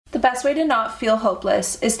best way to not feel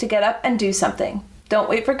hopeless is to get up and do something. Don't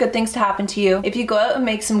wait for good things to happen to you. If you go out and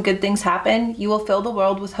make some good things happen, you will fill the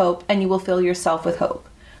world with hope and you will fill yourself with hope.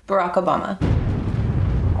 Barack Obama.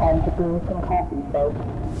 Time to brew some coffee, folks.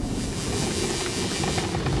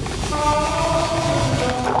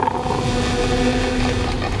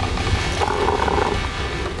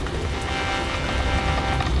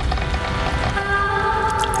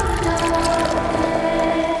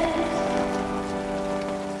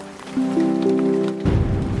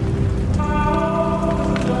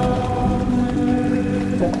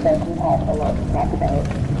 Looks like we have a lot to talk about.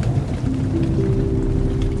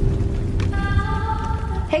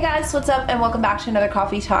 Hey guys, what's up and welcome back to another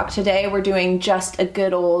coffee talk. Today we're doing just a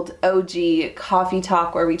good old OG coffee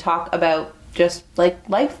talk where we talk about just like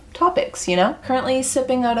life topics, you know? Currently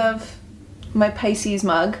sipping out of my Pisces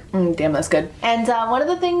mug. Damn, that's good. And one of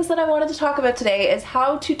the things that I wanted to talk about today is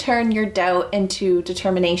how to turn your doubt into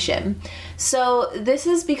determination. So this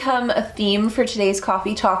has become a theme for today's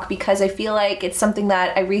coffee talk because I feel like it's something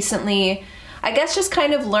that I recently, I guess, just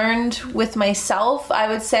kind of learned with myself. I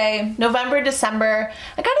would say November, December,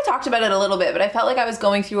 I kind of talked about it a little bit, but I felt like I was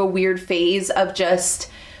going through a weird phase of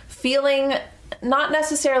just feeling not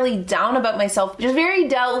necessarily down about myself, just very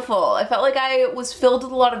doubtful. I felt like I was filled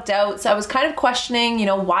with a lot of doubts. I was kind of questioning, you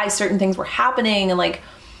know, why certain things were happening, and like,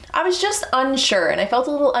 I was just unsure and I felt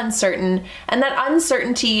a little uncertain, and that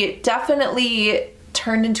uncertainty definitely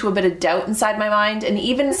turned into a bit of doubt inside my mind. And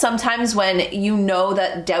even sometimes when you know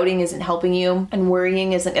that doubting isn't helping you and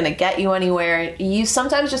worrying isn't going to get you anywhere, you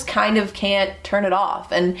sometimes just kind of can't turn it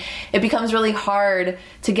off, and it becomes really hard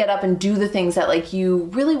to get up and do the things that like you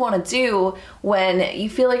really want to do when you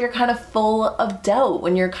feel like you're kind of full of doubt,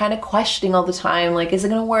 when you're kind of questioning all the time, like, is it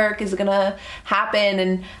going to work? Is it going to happen?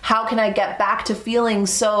 And how can I get back to feeling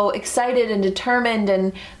so excited and determined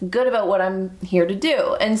and good about what I'm here to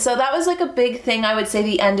do? And so that was like a big thing, I would say,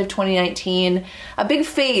 the end of 2019, a big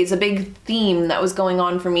phase, a big theme that was going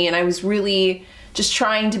on for me. And I was really just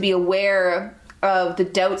trying to be aware of the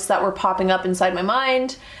doubts that were popping up inside my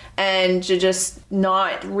mind and to just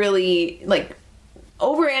not really like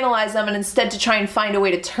overanalyze them, and instead to try and find a way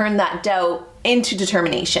to turn that doubt into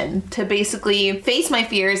determination, to basically face my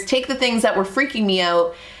fears, take the things that were freaking me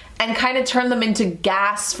out and kind of turn them into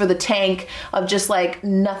gas for the tank of just like,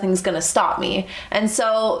 nothing's gonna stop me. And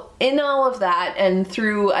so in all of that, and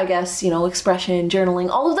through, I guess, you know, expression,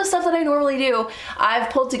 journaling, all of the stuff that I normally do,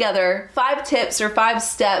 I've pulled together 5 tips or 5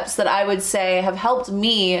 steps that I would say have helped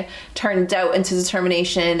me turn doubt into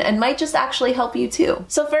determination and might just actually help you too.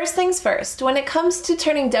 So first things first, when it comes to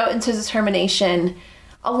turning doubt into determination,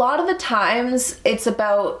 a lot of the times it's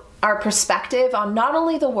about our perspective on not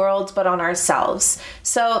only the world, but on ourselves.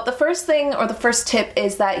 So the first thing, or the first tip,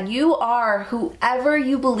 is that you are whoever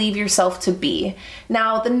you believe yourself to be.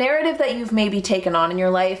 Now, the narrative that you've maybe taken on in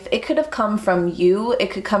your life, it could have come from you.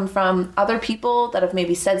 It could come from other people that have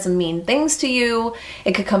maybe said some mean things to you.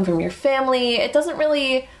 It could come from your family. It doesn't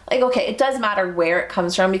really, like, okay, it does matter where it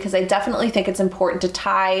comes from, because I definitely think it's important to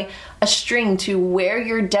tie a string to where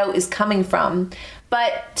your doubt is coming from.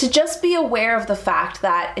 But to just be aware of the fact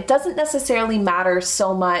that it doesn't necessarily matter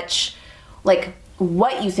so much like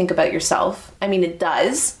what you think about yourself. I mean, it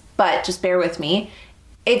does, but just bear with me.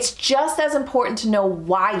 It's just as important to know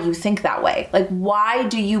why you think that way. Like, why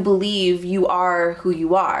do you believe you are who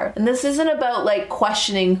you are? And this isn't about like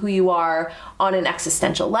questioning who you are on an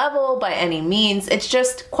existential level by any means. It's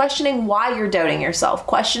just questioning why you're doubting yourself,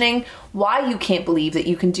 questioning why you can't believe that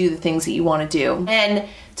you can do the things that you want to do. And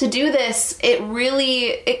to do this,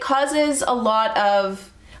 it causes a lot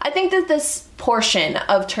of, I think that this portion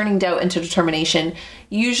of turning doubt into determination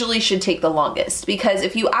usually should take the longest, because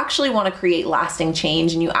if you actually want to create lasting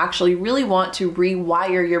change and you actually really want to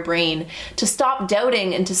rewire your brain to stop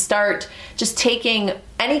doubting and to start just taking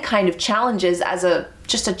any kind of challenges as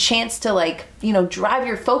just a chance to, like, you know, drive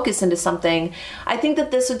your focus into something, I think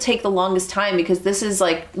that this would take the longest time, because this is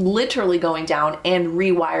like literally going down and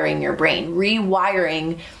rewiring your brain,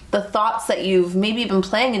 rewiring the thoughts that you've maybe been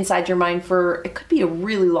playing inside your mind for, it could be a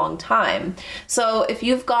really long time. So if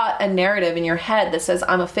you've got a narrative in your head that says,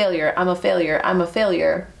 I'm a failure, I'm a failure, I'm a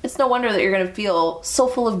failure, it's no wonder that you're going to feel so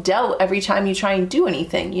full of doubt every time you try and do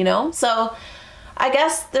anything, you know? So I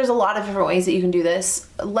guess there's a lot of different ways that you can do this.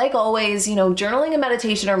 Like always, you know, journaling and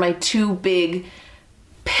meditation are my 2 big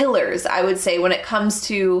pillars, I would say, when it comes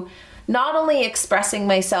to not only expressing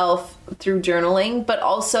myself through journaling, but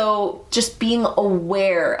also just being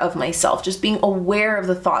aware of myself, just being aware of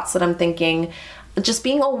the thoughts that I'm thinking. just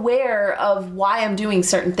being aware of why I'm doing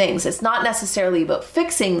certain things. It's not necessarily about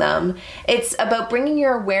fixing them. It's about bringing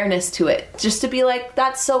your awareness to it. Just to be like,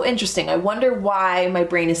 that's so interesting. I wonder why my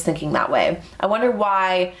brain is thinking that way. I wonder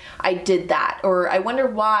why I did that. Or I wonder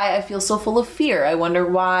why I feel so full of fear. I wonder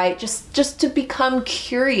why, just to become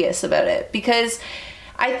curious about it. Because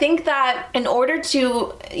I think that in order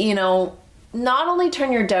to, not only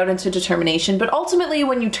turn your doubt into determination, but ultimately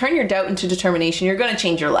when you turn your doubt into determination, you're going to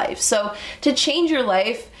change your life. So to change your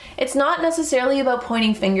life, it's not necessarily about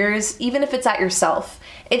pointing fingers, even if it's at yourself.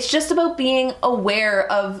 It's just about being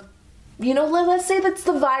aware of, let's say that's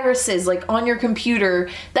the viruses like on your computer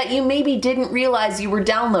that you maybe didn't realize you were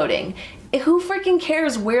downloading. Who freaking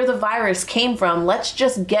cares where the virus came from? Let's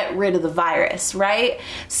just get rid of the virus, right?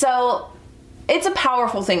 So it's a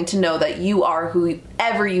powerful thing to know that you are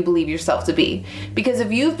whoever you believe yourself to be. Because if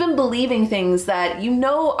you've been believing things that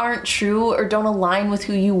aren't true or don't align with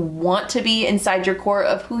who you want to be inside your core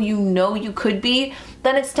of who you could be,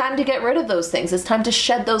 then it's time to get rid of those things. It's time to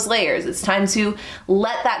shed those layers. It's time to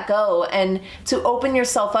let that go and to open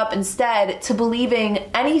yourself up instead to believing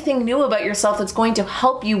anything new about yourself that's going to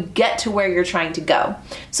help you get to where you're trying to go.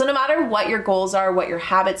 So no matter what your goals are, what your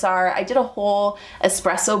habits are, I did a whole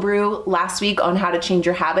espresso brew last week on how to change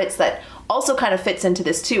your habits that also kind of fits into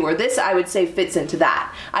this too, or this I would say fits into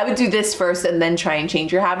that. I would do this first and then try and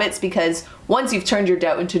change your habits, because once you've turned your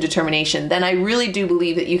doubt into determination, then I really do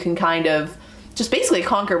believe that you can kind of just basically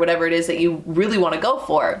conquer whatever it is that you really want to go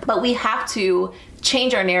for. But we have to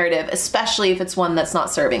change our narrative, especially if it's one that's not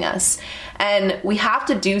serving us. And we have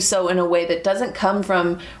to do so in a way that doesn't come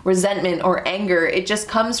from resentment or anger. It just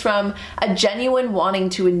comes from a genuine wanting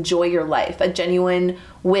to enjoy your life, a genuine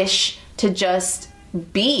wish to just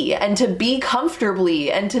be and to be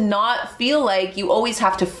comfortably and to not feel like you always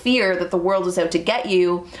have to fear that the world is out to get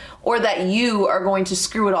you or that you are going to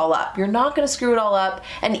screw it all up. You're not going to screw it all up.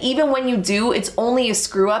 And even when you do, it's only a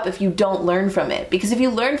screw up if you don't learn from it. Because if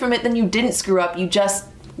you learn from it, then you didn't screw up. You just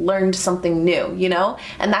learned something new,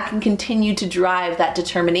 And that can continue to drive that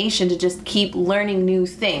determination to just keep learning new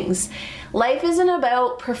things. Life isn't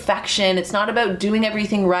about perfection. It's not about doing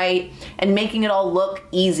everything right and making it all look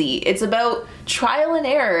easy. It's about trial and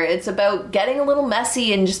error. It's about getting a little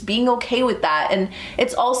messy and just being okay with that. And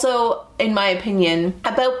it's also, in my opinion,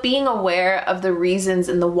 about being aware of the reasons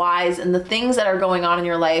and the whys and the things that are going on in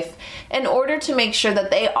your life in order to make sure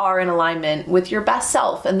that they are in alignment with your best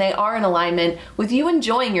self and they are in alignment with you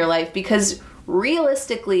enjoying your life. Because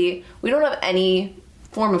realistically, we don't have any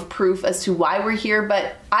form of proof as to why we're here,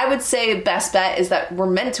 but I would say best bet is that we're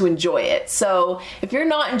meant to enjoy it. So if you're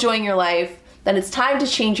not enjoying your life, then it's time to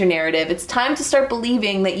change your narrative. It's time to start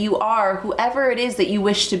believing that you are whoever it is that you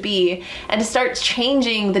wish to be, and to start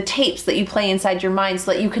changing the tapes that you play inside your mind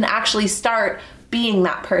so that you can actually start being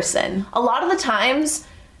that person. A lot of the times,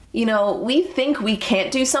 we think we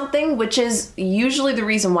can't do something, which is usually the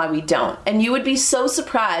reason why we don't. And you would be so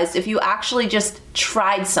surprised if you actually just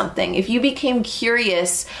tried something. If you became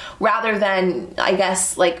curious rather than, I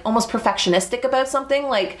guess, like almost perfectionistic about something.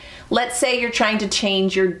 Like, let's say you're trying to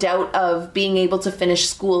change your doubt of being able to finish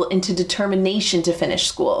school into determination to finish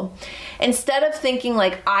school. Instead of thinking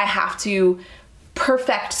like, I have to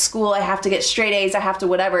perfect school, I have to get straight A's, I have to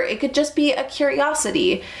whatever. It could just be a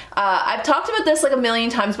curiosity. I've talked about this like a million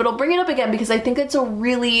times, but I'll bring it up again because I think it's a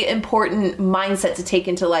really important mindset to take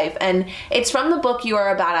into life. And it's from the book You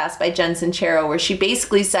Are a Badass by Jen Sincero, where she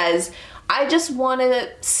basically says, I just want to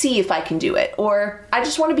see if I can do it, or I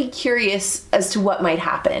just want to be curious as to what might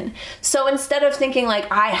happen. So instead of thinking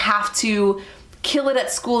like I have to kill it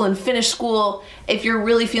at school and finish school, if you're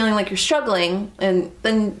really feeling like you're struggling, and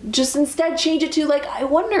then just instead change it to like, I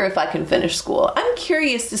wonder if I can finish school. I'm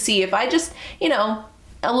curious to see if I just,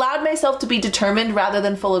 allowed myself to be determined rather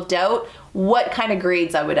than full of doubt, what kind of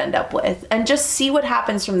grades I would end up with, and just see what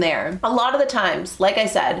happens from there. A lot of the times, like I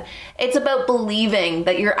said, it's about believing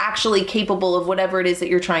that you're actually capable of whatever it is that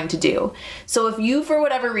you're trying to do. So if you, for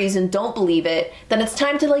whatever reason, don't believe it, then it's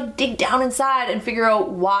time to like dig down inside and figure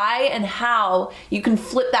out why and how you can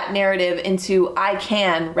flip that narrative into I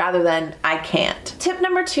can rather than I can't. Tip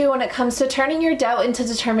number 2 when it comes to turning your doubt into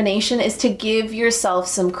determination is to give yourself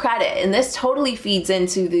some credit. And this totally feeds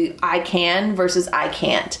into the I can versus I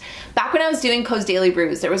can't. Back when I was doing Co's Daily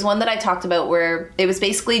Brews, there was one that I talked about where it was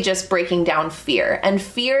basically just breaking down fear. And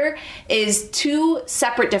fear is 2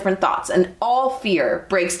 separate different thoughts, and all fear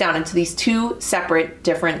breaks down into these 2 separate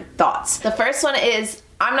different thoughts. The first one is,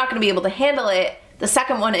 I'm not going to be able to handle it. The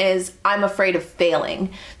second one is, I'm afraid of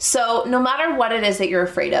failing. So no matter what it is that you're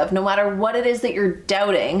afraid of, no matter what it is that you're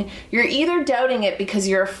doubting, you're either doubting it because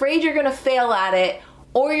you're afraid you're going to fail at it,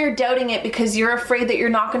 or you're doubting it because you're afraid that you're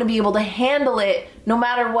not going to be able to handle it no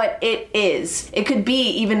matter what it is. It could be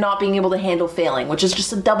even not being able to handle failing, which is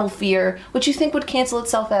just a double fear, which you think would cancel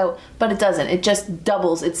itself out, but it doesn't. It just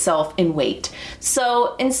doubles itself in weight.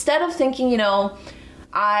 So instead of thinking,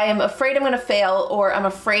 I'm afraid I'm going to fail, or I'm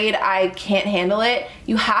afraid I can't handle it,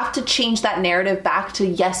 you have to change that narrative back to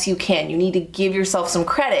yes, you can. You need to give yourself some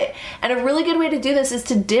credit. And a really good way to do this is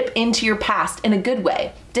to dip into your past in a good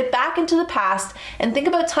way. Dip back into the past and think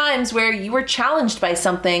about times where you were challenged by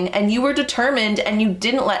something and you were determined and you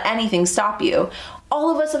didn't let anything stop you. All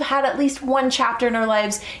of us have had at least one chapter in our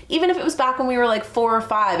lives, even if it was back when we were like 4 or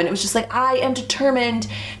 5, and it was just like, I am determined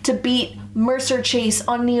to beat Mercer Chase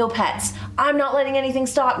on Neopets. I'm not letting anything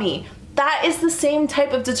stop me. That is the same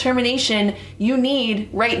type of determination you need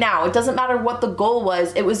right now. It doesn't matter what the goal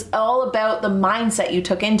was. It was all about the mindset you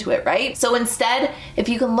took into it, right? So instead, if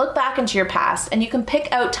you can look back into your past and you can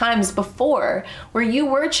pick out times before where you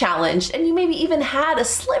were challenged and you maybe even had a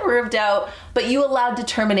sliver of doubt, but you allowed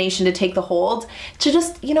determination to take the hold, to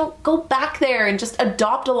just, go back there and just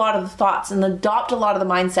adopt a lot of the thoughts and adopt a lot of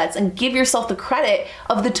the mindsets and give yourself the credit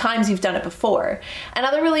of the times you've done it before.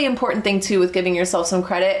 Another really important thing too with giving yourself some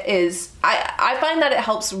credit is I find that it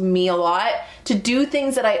helps me a lot to do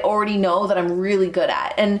things that I already know that I'm really good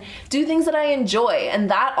at and do things that I enjoy, and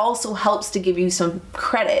that also helps to give you some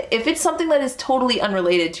credit. If it's something that is totally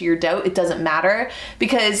unrelated to your doubt, it doesn't matter,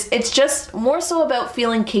 because it's just more so about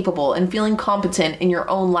feeling capable and feeling competent in your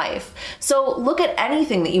own life. So look at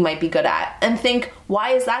anything that you might be good at and think,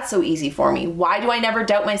 why is that so easy for me? Why do I never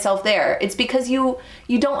doubt myself there? It's because you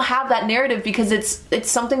don't have that narrative, because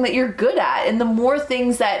it's something that you're good at. And the more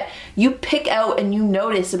things that you pick out and you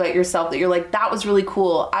notice about yourself that you're like, that was really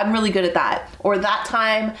cool, I'm really good at that, or that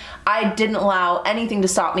time I didn't allow anything to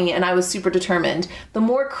stop me and I was super determined, the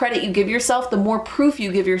more credit you give yourself, the more proof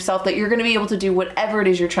you give yourself that you're going to be able to do whatever it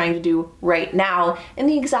is you're trying to do right now in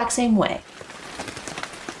the exact same way.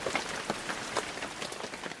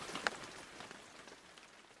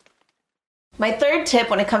 My third tip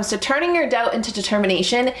when it comes to turning your doubt into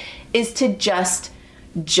determination is to just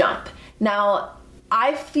jump. Now,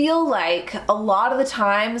 I feel like a lot of the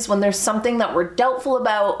times when there's something that we're doubtful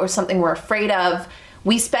about or something we're afraid of,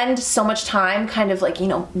 we spend so much time kind of like,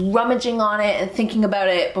 rummaging on it and thinking about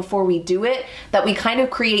it before we do it, that we kind of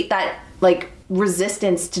create that like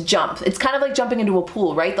resistance to jump. It's kind of like jumping into a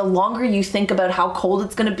pool, right? The longer you think about how cold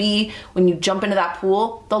it's gonna be when you jump into that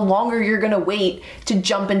pool, the longer you're gonna wait to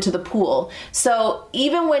jump into the pool. So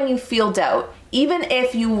even when you feel doubt, even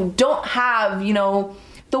if you don't have,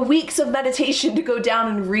 the weeks of meditation to go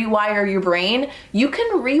down and rewire your brain, you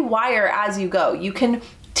can rewire as you go. You can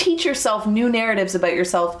teach yourself new narratives about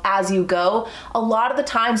yourself as you go. A lot of the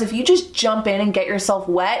times, if you just jump in and get yourself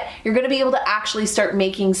wet, you're going to be able to actually start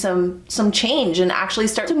making some change and actually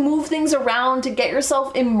start to move things around, to get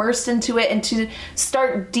yourself immersed into it and to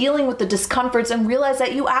start dealing with the discomforts and realize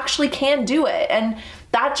that you actually can do it. And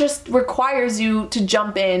that just requires you to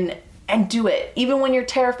jump in and do it. Even when you're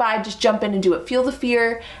terrified, just jump in and do it. Feel the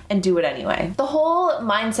fear and do it anyway. The whole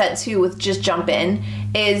mindset too with just jump in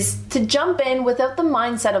is to jump in without the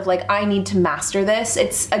mindset of like, I need to master this.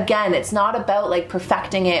 It's not about like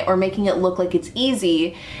perfecting it or making it look like it's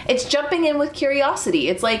easy. It's jumping in with curiosity.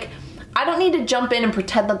 It's like, I don't need to jump in and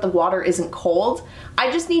pretend that the water isn't cold.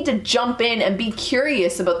 I just need to jump in and be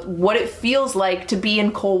curious about what it feels like to be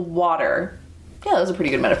in cold water. Yeah, that was a pretty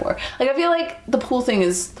good metaphor. Like, I feel like the pool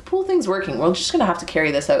thing's working. We're just gonna have to carry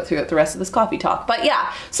this out throughout the rest of this coffee talk. But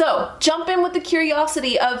yeah, so jump in with the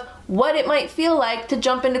curiosity of what it might feel like to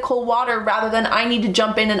jump into cold water, rather than I need to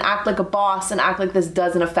jump in and act like a boss and act like this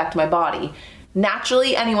doesn't affect my body.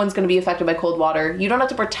 Naturally, anyone's gonna be affected by cold water. You don't have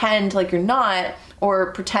to pretend like you're not,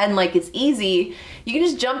 or pretend like it's easy. You can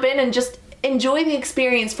just jump in and just enjoy the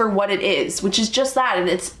experience for what it is, which is just that. And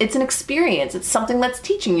it's an experience. It's something that's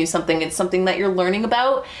teaching you something. It's something that you're learning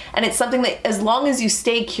about. And it's something that, as long as you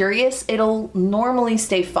stay curious, it'll normally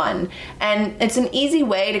stay fun. And it's an easy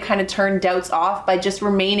way to kind of turn doubts off by just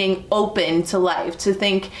remaining open to life, to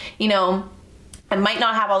think, I might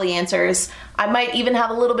not have all the answers. I might even have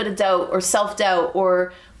a little bit of doubt or self-doubt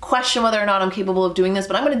or question whether or not I'm capable of doing this,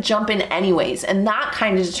 but I'm going to jump in anyways. And that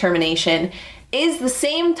kind of determination is the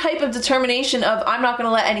same type of determination of I'm not going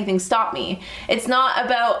to let anything stop me. It's not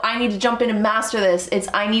about I need to jump in and master this. It's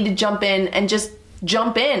I need to jump in and just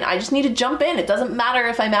jump in. I just need to jump in. It doesn't matter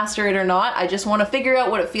if I master it or not. I just want to figure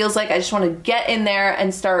out what it feels like. I just want to get in there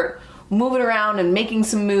and start moving around and making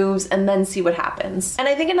some moves and then see what happens. And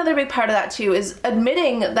I think another big part of that too is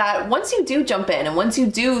admitting that once you do jump in and once you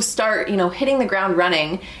do start, hitting the ground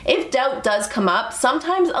running, if doubt does come up,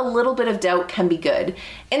 sometimes a little bit of doubt can be good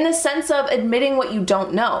in the sense of admitting what you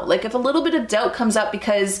don't know. Like if a little bit of doubt comes up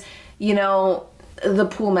because, the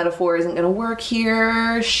pool metaphor isn't going to work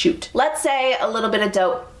here. Shoot. Let's say a little bit of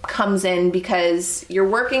doubt comes in because you're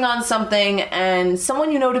working on something and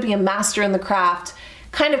someone you know to be a master in the craft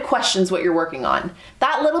kind of questions what you're working on.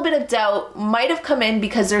 That little bit of doubt might have come in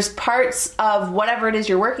because there's parts of whatever it is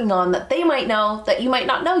you're working on that they might know that you might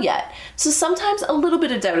not know yet. So sometimes a little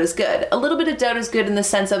bit of doubt is good. A little bit of doubt is good in the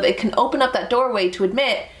sense of it can open up that doorway to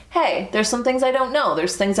admit, hey, there's some things I don't know.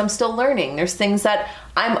 There's things I'm still learning. There's things that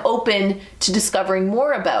I'm open to discovering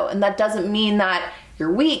more about. And that doesn't mean that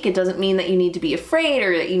you're weak. It doesn't mean that you need to be afraid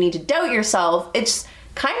or that you need to doubt yourself. It's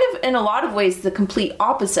kind of, in a lot of ways, the complete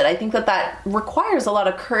opposite. I think that requires a lot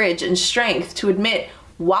of courage and strength to admit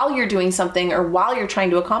while you're doing something or while you're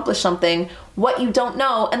trying to accomplish something what you don't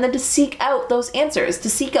know, and then to seek out those answers, to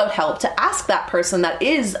seek out help, to ask that person that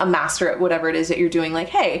is a master at whatever it is that you're doing, like,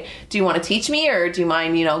 hey, do you want to teach me, or do you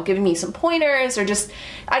mind, giving me some pointers, or just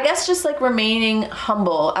like remaining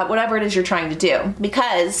humble at whatever it is you're trying to do.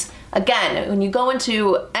 Because again, when you go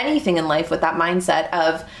into anything in life with that mindset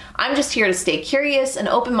of, I'm just here to stay curious and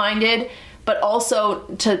open-minded, but also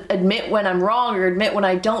to admit when I'm wrong or admit when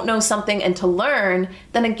I don't know something and to learn,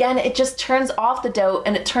 then again, it just turns off the doubt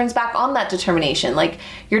and it turns back on that determination. Like,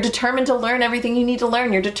 you're determined to learn everything you need to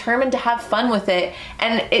learn. You're determined to have fun with it,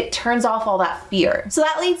 and it turns off all that fear. So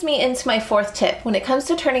that leads me into my fourth tip when it comes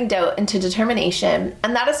to turning doubt into determination,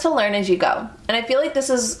 and that is to learn as you go. And I feel like this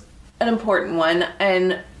is an important one,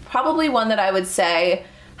 and probably one that I would say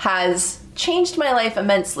has changed my life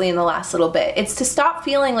immensely in the last little bit. It's to stop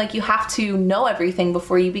feeling like you have to know everything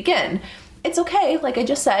before you begin. It's okay, like I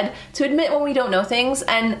just said, to admit when we don't know things,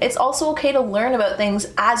 and it's also okay to learn about things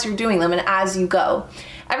as you're doing them and as you go.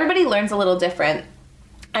 Everybody learns a little different.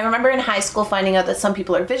 I remember in high school finding out that some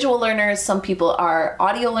people are visual learners, some people are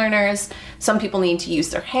audio learners, some people need to use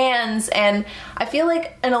their hands, and I feel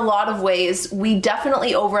like in a lot of ways we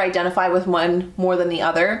definitely over-identify with one more than the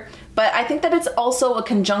other. But I think that it's also a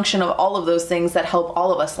conjunction of all of those things that help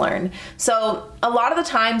all of us learn. So a lot of the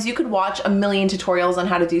times you could watch a million tutorials on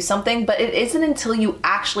how to do something, but it isn't until you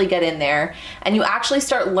actually get in there and you actually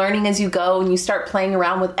start learning as you go and you start playing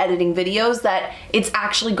around with editing videos that it's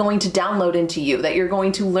actually going to download into you, that you're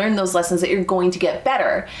going to learn those lessons, that you're going to get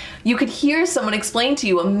better. You could hear someone explain to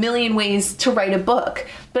you a million ways to write a book,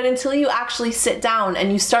 but until you actually sit down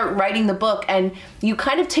and you start writing the book and you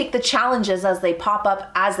kind of take the challenges as they pop up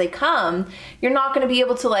as they come, you're not going to be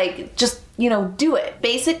able to just do it.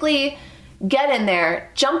 Basically, get in there,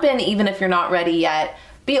 jump in even if you're not ready yet,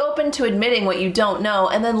 be open to admitting what you don't know,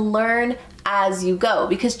 and then learn as you go,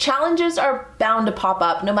 because challenges are bound to pop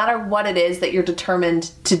up no matter what it is that you're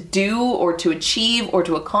determined to do or to achieve or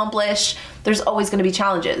to accomplish. There's always going to be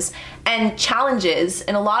challenges, and challenges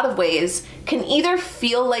in a lot of ways can either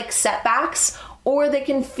feel like setbacks or they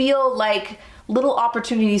can feel like little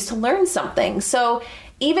opportunities to learn something. So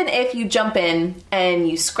even if you jump in and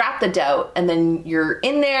you scrap the doubt and then you're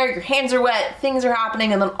in there, your hands are wet, things are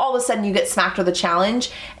happening, and then all of a sudden you get smacked with a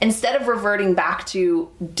challenge, instead of reverting back to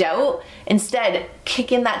doubt, instead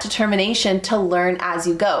kick in that determination to learn as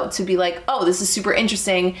you go, to be like, oh, this is super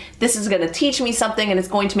interesting, this is going to teach me something, and it's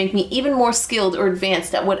going to make me even more skilled or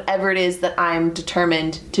advanced at whatever it is that I'm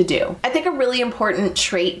determined to do. I think a really important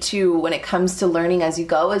trait too when it comes to learning as you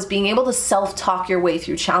go is being able to self-talk your way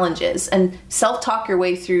through challenges and self-talk your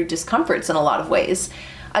way through discomforts in a lot of ways.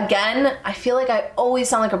 Again, I feel like I always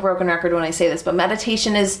sound like a broken record when I say this, but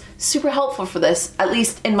meditation is super helpful for this, at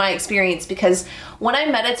least in my experience, because when I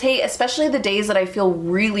meditate, especially the days that I feel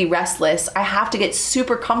really restless, I have to get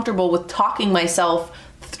super comfortable with talking myself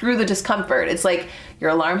through the discomfort. It's like your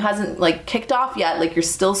alarm hasn't kicked off yet, you're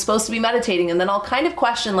still supposed to be meditating, and then I'll kind of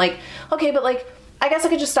question okay, but I guess I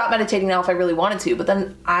could just stop meditating now if I really wanted to, but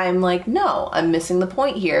then I'm like, no, I'm missing the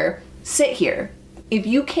point here. Sit here. If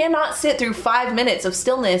you cannot sit through 5 minutes of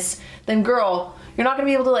stillness, then girl, you're not gonna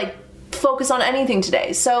be able to focus on anything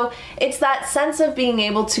today. So it's that sense of being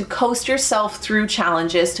able to coast yourself through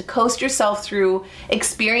challenges, to coast yourself through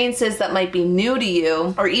experiences that might be new to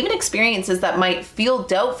you, or even experiences that might feel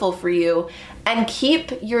doubtful for you, and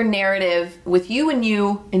keep your narrative with you and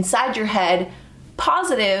you inside your head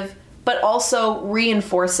positive, but also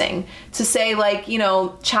reinforcing, to say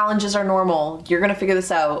challenges are normal, you're gonna figure this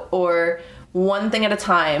out, or one thing at a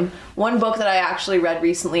time. One book that I actually read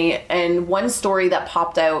recently, and one story that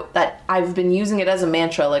popped out that I've been using it as a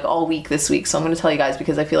mantra all week this week, so I'm going to tell you guys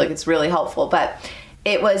because I feel like it's really helpful, but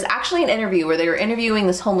it was actually an interview where they were interviewing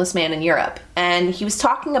this homeless man in Europe. And he was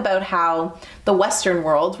talking about how the Western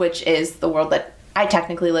world, which is the world that I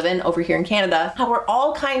technically live in over here in Canada, how we're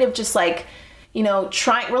all kind of just like, you know,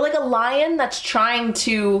 we're like a lion that's trying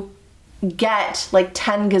to get like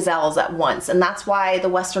 10 gazelles at once. And that's why the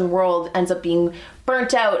Western world ends up being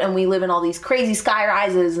burnt out and we live in all these crazy sky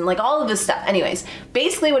rises and like all of this stuff. Anyways,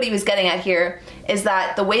 basically what he was getting at here is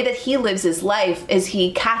that the way that he lives his life is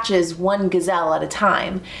he catches one gazelle at a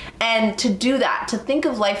time. And to do that, to think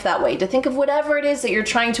of life that way, to think of whatever it is that you're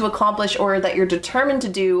trying to accomplish or that you're determined to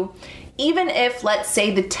do, even if, let's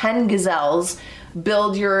say, the 10 gazelles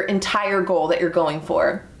build your entire goal that you're going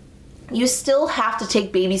for, you still have to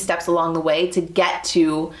take baby steps along the way to get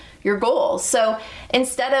to your goal. So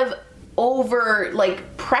instead of over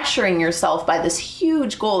like pressuring yourself by this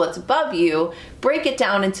huge goal that's above you, break it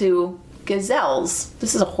down into gazelles.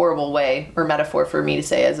 This is a horrible way or metaphor for me to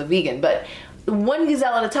say as a vegan, but one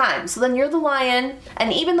gazelle at a time. So then you're the lion,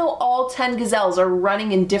 and even though all 10 gazelles are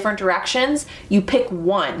running in different directions, you pick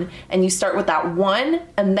one and you start with that one,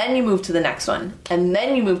 and then you move to the next one, and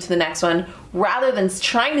then you move to the next one, rather than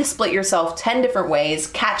trying to split yourself 10 different ways,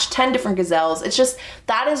 catch 10 different gazelles. It's just,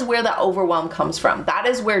 that is where the overwhelm comes from. That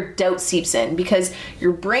is where doubt seeps in, because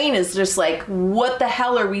your brain is just like, what the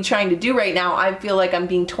hell are we trying to do right now? I feel like I'm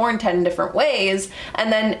being torn 10 different ways.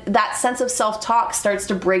 And then that sense of self-talk starts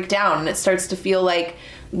to break down, and it starts to feel like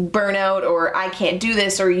burnout, or I can't do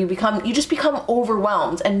this, or you just become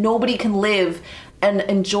overwhelmed, and nobody can live and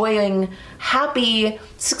enjoying happy,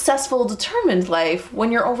 successful, determined life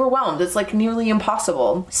when you're overwhelmed. It's like nearly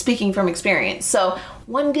impossible, speaking from experience. So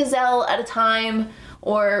one gazelle at a time,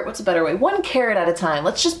 or what's a better way? One carrot at a time.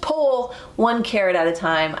 Let's just pull one carrot at a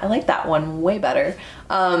time. I like that one way better.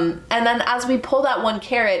 And then as we pull that one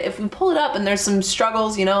carrot, if we pull it up and there's some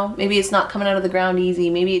struggles, you know, maybe it's not coming out of the ground easy,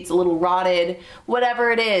 maybe it's a little rotted,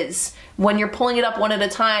 whatever it is, when you're pulling it up one at a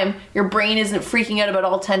time, your brain isn't freaking out about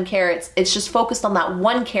all 10 carrots. It's just focused on that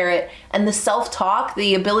one carrot, and the self-talk,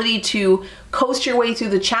 the ability to coast your way through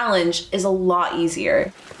the challenge is a lot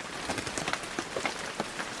easier.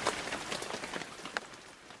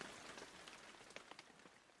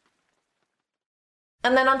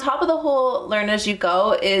 And then on top of the whole learn as you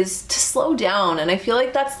go is to slow down. And I feel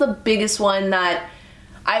like that's the biggest one that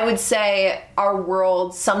I would say our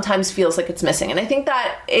world sometimes feels like it's missing. And I think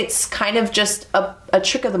that it's kind of just a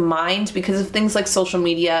trick of the mind because of things like social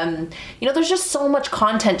media. And, you know, there's just so much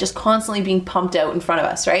content just constantly being pumped out in front of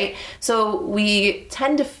us, right? So we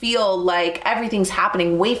tend to feel like everything's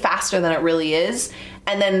happening way faster than it really is.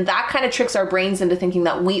 And then that kind of tricks our brains into thinking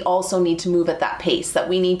that we also need to move at that pace, that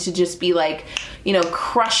we need to just be like, you know,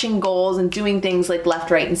 crushing goals and doing things like left,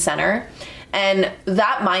 right, and center. And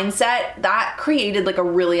that mindset, that created like a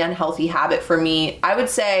really unhealthy habit for me. I would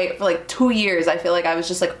say for like 2 years, I feel like I was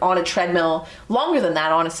just like on a treadmill, longer than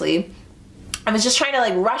that, honestly. I was just trying to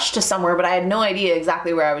like rush to somewhere, but I had no idea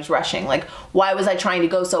exactly where I was rushing. Like, why was I trying to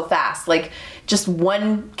go so fast? Like, just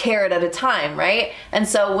one carrot at a time, right? And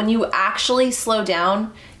so when you actually slow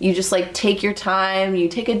down, you just like take your time, you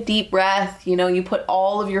take a deep breath, you know, you put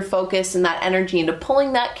all of your focus and that energy into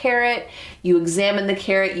pulling that carrot, you examine the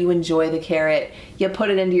carrot, you enjoy the carrot, you put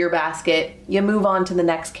it into your basket, you move on to the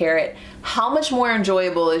next carrot. How much more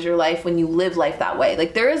enjoyable is your life when you live life that way?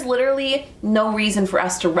 Like, there is literally no reason for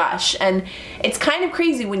us to rush. And it's kind of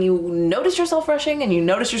crazy when you notice yourself rushing and you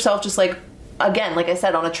notice yourself just like, again, like I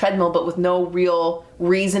said, on a treadmill, but with no real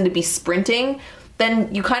reason to be sprinting,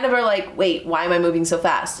 then you kind of are like, wait, why am I moving so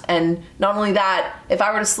fast? And not only that, if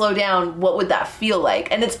I were to slow down, what would that feel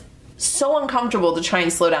like? And it's so uncomfortable to try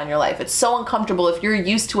and slow down your life. It's so uncomfortable if you're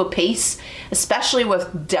used to a pace, especially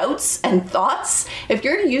with doubts and thoughts. If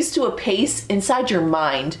you're used to a pace inside your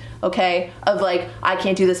mind, okay, of like, I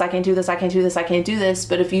can't do this, I can't do this, I can't do this, I can't do this.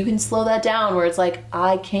 But if you can slow that down where it's like,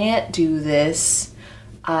 I can't do this,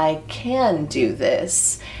 I can do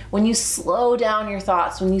this. When you slow down your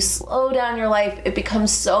thoughts, when you slow down your life, it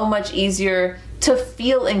becomes so much easier to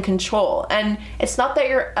feel in control. And it's not that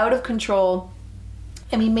you're out of control.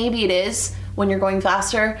 I mean, maybe it is when you're going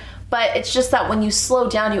faster, but it's just that when you slow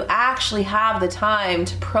down, you actually have the time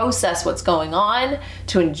to process what's going on,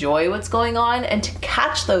 to enjoy what's going on, and to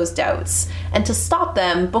catch those doubts and to stop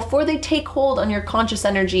them before they take hold on your conscious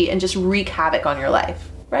energy and just wreak havoc on your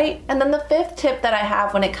life, right? And then the fifth tip that I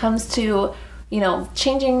have when it comes to, you know,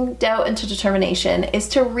 changing doubt into determination is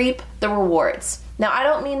to reap the rewards. Now, I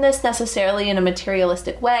don't mean this necessarily in a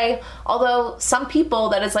materialistic way, although some people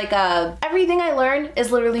that is like everything I learn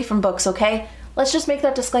is literally from books, okay? Let's just make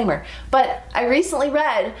that disclaimer. But I recently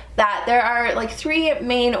read that there are like 3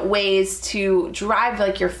 main ways to drive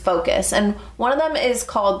like your focus. And one of them is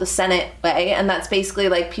called the Sennett way. And that's basically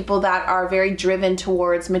like people that are very driven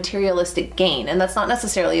towards materialistic gain. And that's not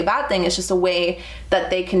necessarily a bad thing. It's just a way that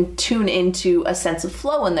they can tune into a sense of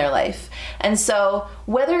flow in their life. And so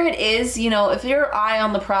whether it is, if your eye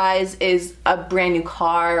on the prize is a brand new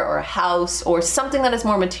car or a house or something that is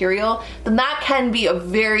more material, then that can be a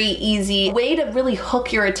very easy way to really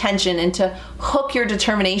hook your attention and to hook your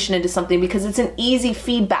determination into something, because it's an easy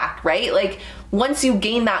feedback, right? Like once you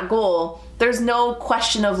gain that goal, there's no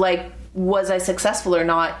question of like, was I successful or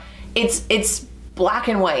not? It's black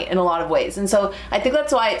and white in a lot of ways. And so I think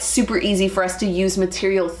that's why it's super easy for us to use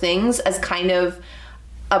material things as kind of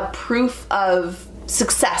a proof of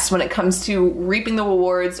success when it comes to reaping the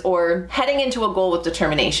rewards or heading into a goal with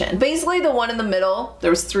determination. Basically, the one in the middle,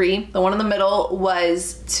 there was 3. The one in the middle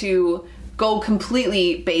was to go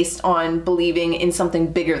completely based on believing in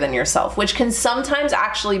something bigger than yourself, which can sometimes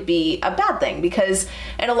actually be a bad thing, because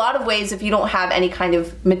in a lot of ways, if you don't have any kind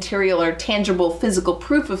of material or tangible physical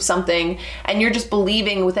proof of something and you're just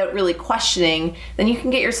believing without really questioning, then you can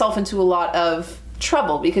get yourself into a lot of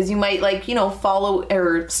trouble, because you might follow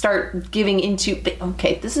or start giving into,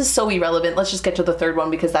 okay, this is so irrelevant. Let's just get to the third one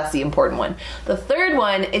because that's the important one. The third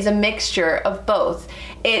one is a mixture of both.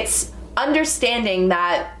 It's understanding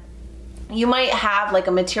that you might have like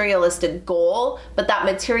a materialistic goal, but that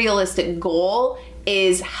materialistic goal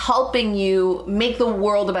is helping you make the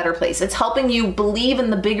world a better place. It's helping you believe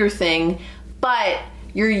in the bigger thing, but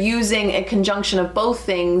you're using a conjunction of both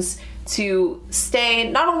things to stay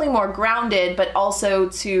not only more grounded, but also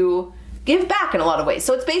to give back in a lot of ways.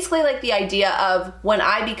 So it's basically like the idea of when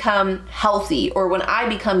I become healthy or when I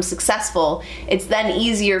become successful, it's then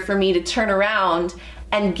easier for me to turn around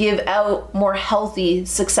and give out more healthy,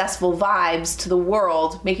 successful vibes to the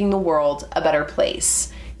world, making the world a better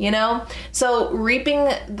place. So reaping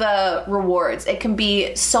the rewards, it can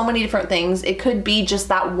be so many different things. It could be just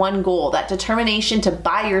that one goal, that determination to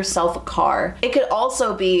buy yourself a car. It could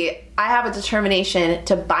also be, I have a determination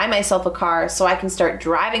to buy myself a car so I can start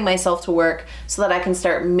driving myself to work, so that I can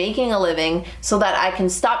start making a living, so that I can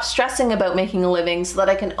stop stressing about making a living, so that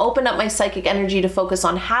I can open up my psychic energy to focus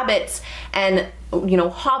on habits and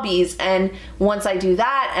hobbies. And once I do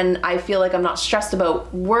that and I feel like I'm not stressed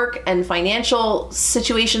about work and financial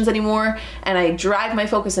situations anymore, and I drive my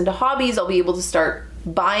focus into hobbies, I'll be able to start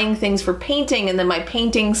buying things for painting, and then my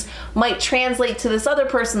paintings might translate to this other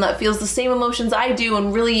person that feels the same emotions I do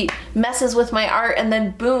and really messes with my art, and then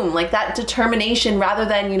boom, like that determination, rather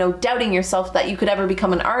than doubting yourself that you could ever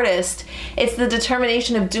become an artist, it's the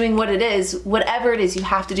determination of doing what it is, whatever it is you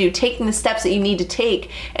have to do, taking the steps that you need to take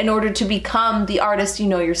in order to become the artist you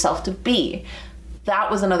know yourself to be. That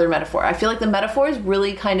was another metaphor. I feel like the metaphors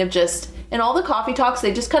really kind of just, in all the coffee talks,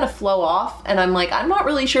 they just kind of flow off, and I'm like, I'm not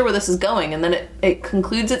really sure where this is going, and then it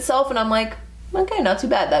concludes itself, and I'm like, okay, not too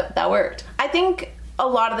bad, that worked. I think a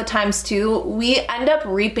lot of the times too, we end up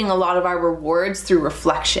reaping a lot of our rewards through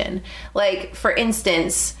reflection. Like, for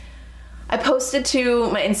instance, I posted to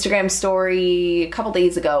my Instagram story a couple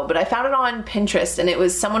days ago, but I found it on Pinterest, and it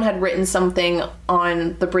was someone had written something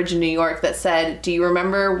on the bridge in New York that said, do you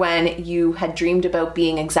remember when you had dreamed about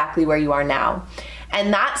being exactly where you are now?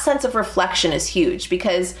 And that sense of reflection is huge,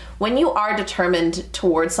 because when you are determined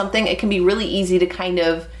towards something, it can be really easy to kind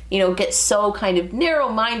of, get so kind of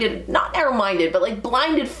narrow-minded, not narrow-minded, but like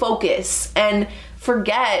blinded focus, and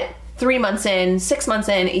forget 3 months in, 6 months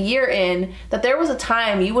in, a year in, that there was a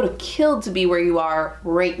time you would have killed to be where you are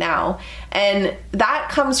right now. And that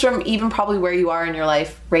comes from even probably where you are in your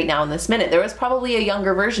life right now in this minute. There was probably a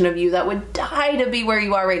younger version of you that would die to be where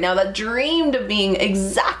you are right now, that dreamed of being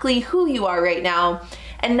exactly who you are right now.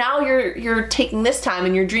 And now you're taking this time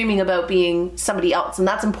and you're dreaming about being somebody else. And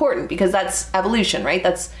that's important, because that's evolution, right?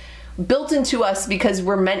 That's built into us because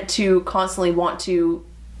we're meant to constantly want to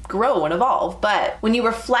grow and evolve. But when you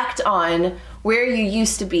reflect on where you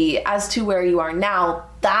used to be as to where you are now,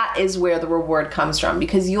 that is where the reward comes from,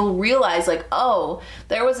 because you'll realize like, oh,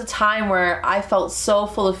 there was a time where I felt so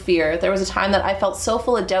full of fear. There was a time that I felt so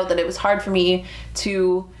full of doubt that it was hard for me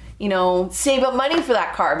to save up money for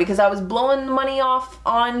that car, because I was blowing the money off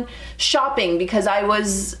on shopping, because I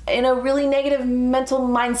was in a really negative mental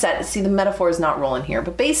mindset. See, the metaphor is not rolling here,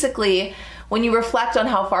 but basically, when you reflect on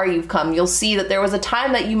how far you've come, you'll see that there was a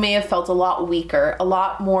time that you may have felt a lot weaker, a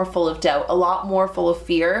lot more full of doubt, a lot more full of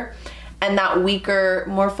fear. and that weaker,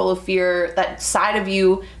 more full of fear, that side of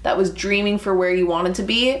you that was dreaming for where you wanted to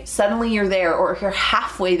be, suddenly you're there, or you're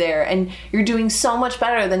halfway there, and you're doing so much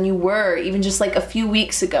better than you were even just like a few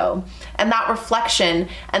weeks ago. And that reflection,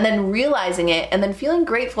 and then realizing it, and then feeling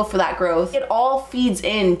grateful for that growth, it all feeds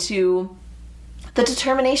into the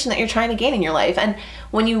determination that you're trying to gain in your life. And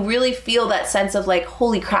when you really feel that sense of like,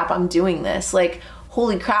 holy crap, I'm doing this, like,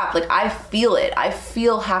 holy crap, like I feel it, I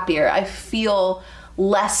feel happier, I feel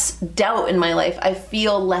less doubt in my life, I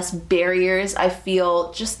feel less barriers, I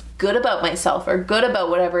feel just good about myself, or good about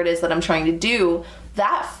whatever it is that I'm trying to do,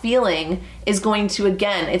 that feeling is going to,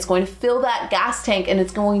 again, it's going to fill that gas tank, and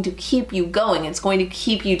it's going to keep you going, it's going to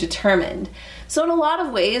keep you determined. So in a lot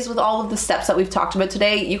of ways, with all of the steps that we've talked about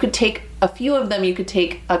today, you could take a few of them, you could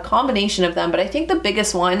take a combination of them, but I think the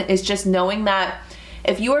biggest one is just knowing that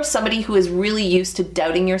if you are somebody who is really used to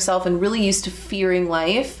doubting yourself and really used to fearing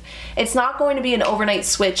life, it's not going to be an overnight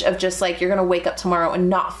switch of just like you're going to wake up tomorrow and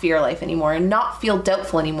not fear life anymore and not feel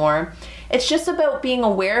doubtful anymore. It's just about being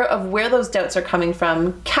aware of where those doubts are coming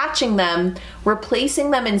from, catching them, replacing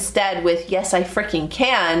them instead with, yes, I freaking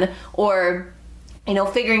can, or, you know,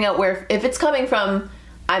 figuring out where, if it's coming from,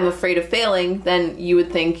 I'm afraid of failing, then you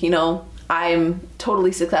would think, you know, I'm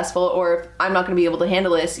totally successful, or I'm not going to be able to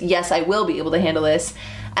handle this. Yes, I will be able to handle this.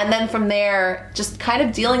 And then from there, just kind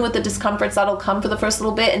of dealing with the discomforts that'll come for the first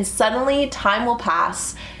little bit, and suddenly time will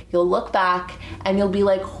pass. You'll look back and you'll be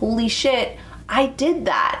like, holy shit, I did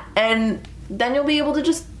that. And then you'll be able to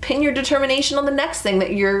just pin your determination on the next thing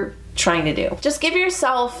that you're trying to do. Just give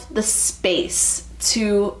yourself the space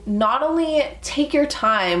to not only take your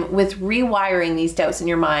time with rewiring these doubts in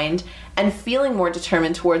your mind and feeling more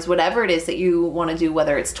determined towards whatever it is that you want to do,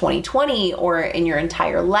 whether it's 2020 or in your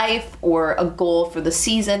entire life or a goal for the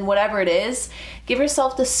season, whatever it is, give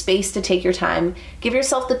yourself the space to take your time. Give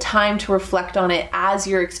yourself the time to reflect on it as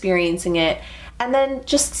you're experiencing it. And then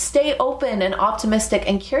just stay open and optimistic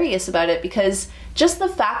and curious about it, because just the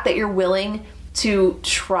fact that you're willing to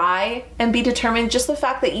try and be determined, just the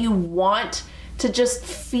fact that you want to just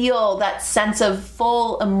feel that sense of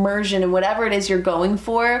full immersion in whatever it is you're going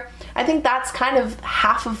for, I think that's kind of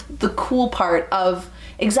half of the cool part of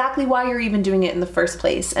exactly why you're even doing it in the first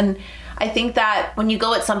place. And I think that when you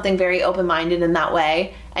go at something very open-minded in that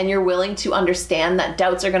way, and you're willing to understand that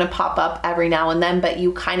doubts are going to pop up every now and then, but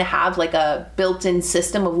you kind of have like a built-in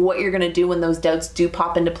system of what you're going to do when those doubts do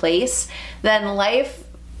pop into place, then life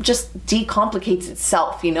just decomplicates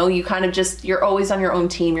itself. You know, you kind of just, you're always on your own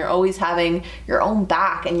team, you're always having your own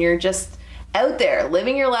back, and you're just out there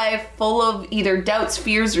living your life full of either doubts,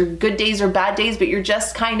 fears, or good days or bad days, but you're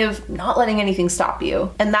just kind of not letting anything stop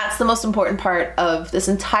you. And that's the most important part of this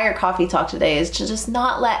entire coffee talk today, is to just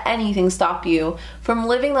not let anything stop you from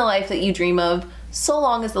living the life that you dream of, so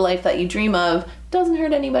long as the life that you dream of doesn't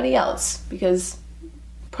hurt anybody else. Because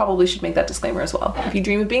probably should make that disclaimer as well. If you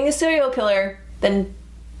dream of being a serial killer, then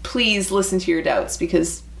please listen to your doubts,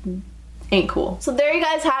 because ain't cool. So there you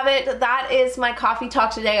guys have it. That is my coffee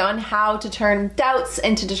talk today on how to turn doubts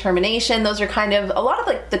into determination. Those are kind of a lot of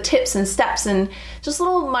like the tips and steps and just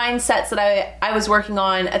little mindsets that I was working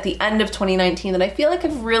on at the end of 2019 that I feel like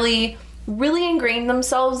have really ingrained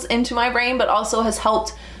themselves into my brain, but also has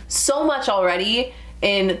helped so much already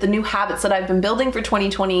in the new habits that I've been building for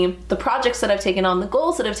 2020, the projects that I've taken on, the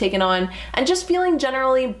goals that I've taken on, and just feeling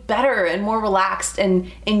generally better and more relaxed and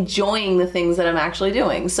enjoying the things that I'm actually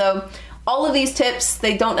doing. So all of these tips,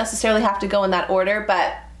 they don't necessarily have to go in that order,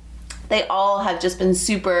 but they all have just been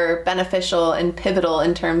super beneficial and pivotal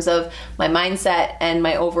in terms of my mindset and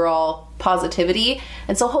my overall positivity.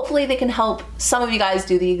 And so hopefully they can help some of you guys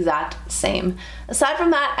do the exact same. Aside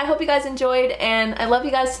from that, I hope you guys enjoyed, and I love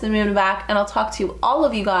you guys to the moon and back, and I'll talk to all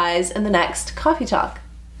of you guys in the next coffee talk.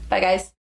 Bye guys.